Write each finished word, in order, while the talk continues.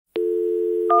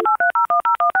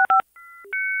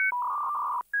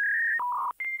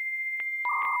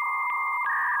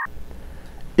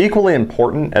Equally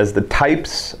important as the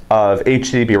types of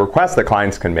HTTP requests that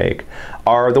clients can make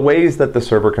are the ways that the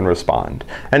server can respond.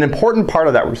 An important part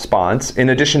of that response, in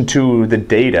addition to the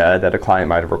data that a client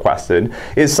might have requested,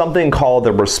 is something called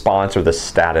the response or the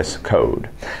status code.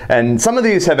 And some of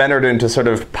these have entered into sort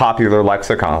of popular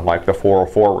lexicon, like the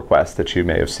 404 request that you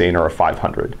may have seen, or a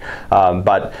 500.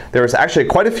 But there's actually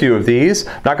quite a few of these.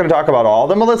 I'm not going to talk about all of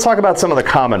them, but let's talk about some of the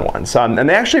common ones. And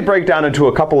they actually break down into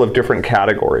a couple of different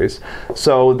categories.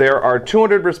 So there are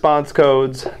 200 response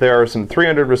codes, there are some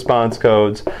 300 response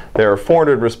codes, there are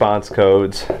 400 response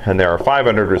codes, and there are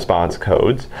 500 response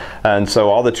codes. And so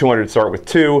all the 200 start with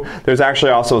 2. There's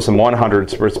actually also some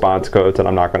 100 response codes that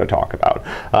I'm not going to talk about.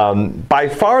 By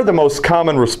far the most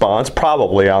common response,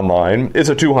 probably online, is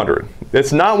a 200.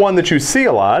 It's not one that you see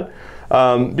a lot,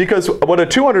 because what a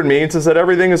 200 means is that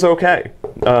everything is okay.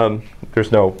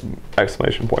 There's no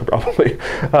exclamation point probably.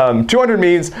 200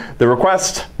 means the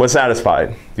request was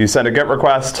satisfied. You send a GET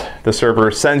request, the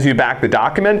server sends you back the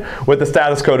document with the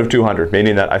status code of 200,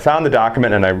 meaning that I found the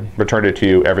document and I returned it to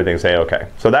you, everything's A-OK.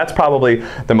 So that's probably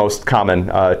the most common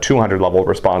 200 level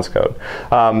response code.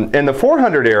 In the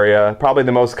 400 area, probably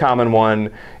the most common one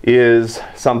is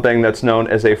something that's known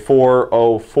as a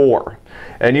 404.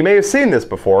 And you may have seen this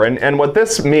before, and what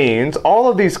this means, all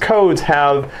of these codes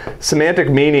have semantic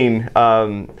meaning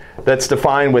that's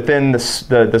defined within the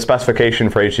specification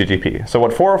for HTTP. So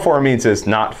what 404 means is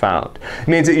not found. It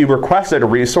means that you requested a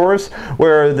resource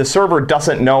where the server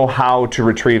doesn't know how to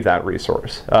retrieve that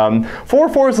resource.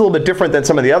 404 is a little bit different than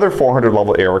some of the other 400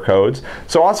 level error codes.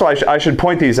 So also I should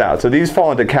point these out. So these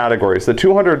fall into categories. The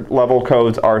 200 level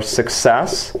codes are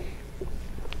success.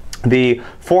 The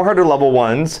 400 level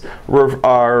ones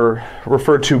are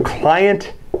referred to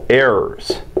client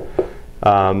errors.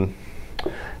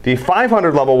 The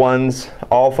 500 level ones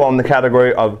all fall in the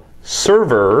category of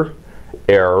server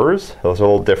errors. Those are a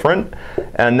little different.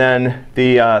 And then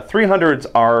the 300s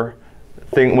are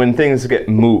when things get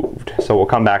moved. So we'll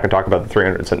come back and talk about the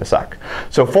 300s in a sec.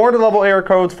 So 400 level error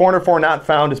codes, 404 not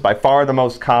found is by far the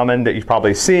most common that you've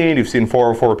probably seen. You've seen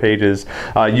 404 pages.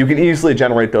 You can easily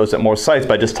generate those at most sites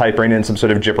by just typing in some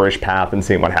sort of gibberish path and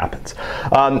seeing what happens.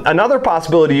 Another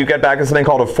possibility you get back is something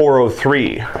called a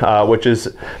 403, which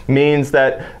means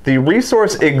that the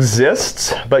resource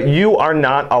exists, but you are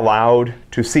not allowed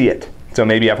to see it. So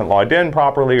maybe you haven't logged in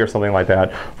properly or something like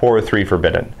that. 403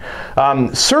 forbidden.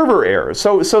 Server errors.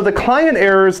 So the client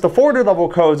errors, the 400 level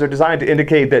codes are designed to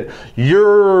indicate that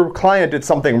your client did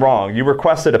something wrong. You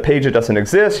requested a page that doesn't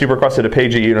exist. You requested a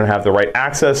page that you don't have the right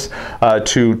access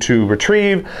to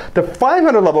retrieve. The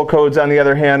 500 level codes, on the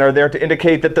other hand, are there to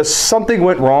indicate that something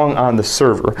went wrong on the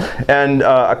server. And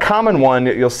a common one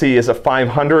you'll see is a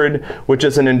 500, which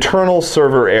is an internal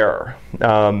server error.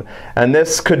 And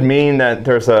this could mean that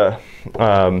there's a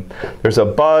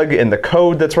bug in the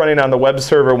code that's running on the web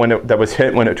server that was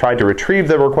hit when it tried to retrieve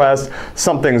the request.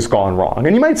 Something's gone wrong.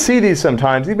 And you might see these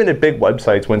sometimes, even at big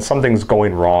websites, when something's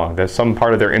going wrong. That some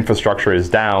part of their infrastructure is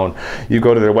down. You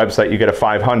go to their website, you get a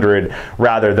 500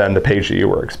 rather than the page that you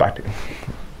were expecting.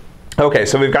 Okay,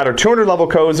 so we've got our 200 level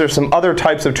codes. There's some other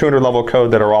types of 200 level code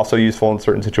that are also useful in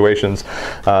certain situations.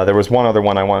 There was one other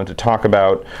one I wanted to talk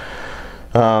about.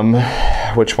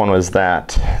 Which one was that?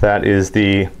 That is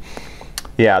the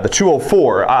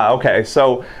 204. Okay,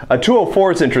 so a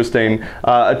 204 is interesting.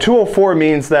 A 204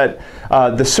 means that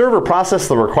the server processed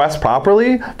the request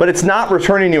properly, but it's not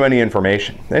returning you any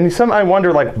information. And I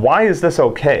wonder, like, why is this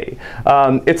okay?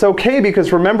 It's okay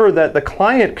because remember that the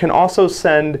client can also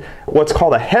send what's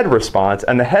called a head response,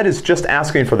 and the head is just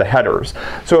asking for the headers.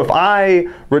 So if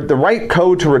the right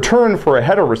code to return for a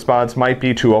header response might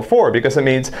be 204, because it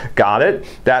means, got it,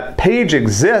 that page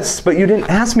exists, but you didn't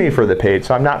ask me for the page,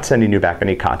 so I'm not sending you back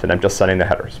any content, I'm just sending the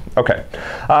headers. Okay,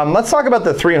 let's talk about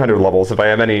the 300 levels if I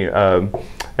have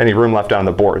any room left on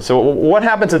the board. So what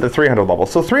happens at the 300 level?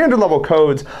 So 300 level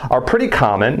codes are pretty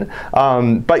common,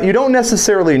 but you don't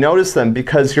necessarily notice them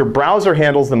because your browser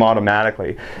handles them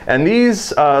automatically. And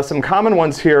these, some common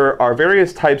ones here are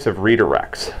various types of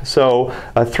redirects. So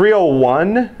a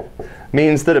 301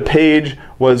 means that a page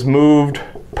was moved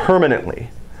permanently.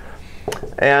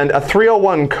 And a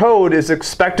 301 code is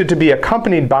expected to be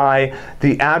accompanied by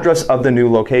the address of the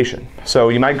new location. So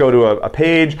you might go to a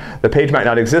page, the page might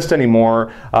not exist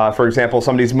anymore. For example,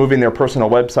 somebody's moving their personal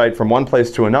website from one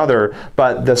place to another,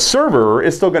 but the server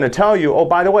is still going to tell you, oh,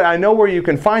 by the way, I know where you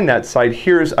can find that site,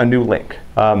 here's a new link.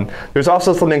 There's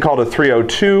also something called a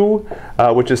 302,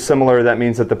 which is similar. That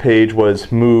means that the page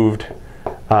was moved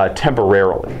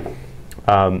temporarily.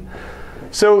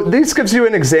 So this gives you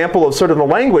an example of sort of the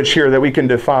language here that we can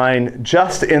define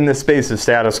just in the space of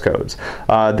status codes.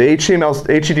 The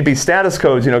HTTP status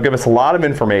codes, give us a lot of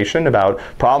information about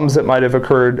problems that might have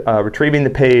occurred retrieving the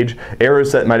page,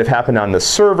 errors that might have happened on the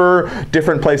server,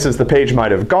 different places the page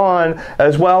might have gone,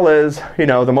 as well as,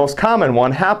 the most common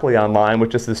one, happily online,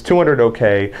 which is this 200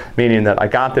 OK, meaning that I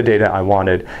got the data I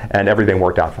wanted and everything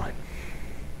worked out fine.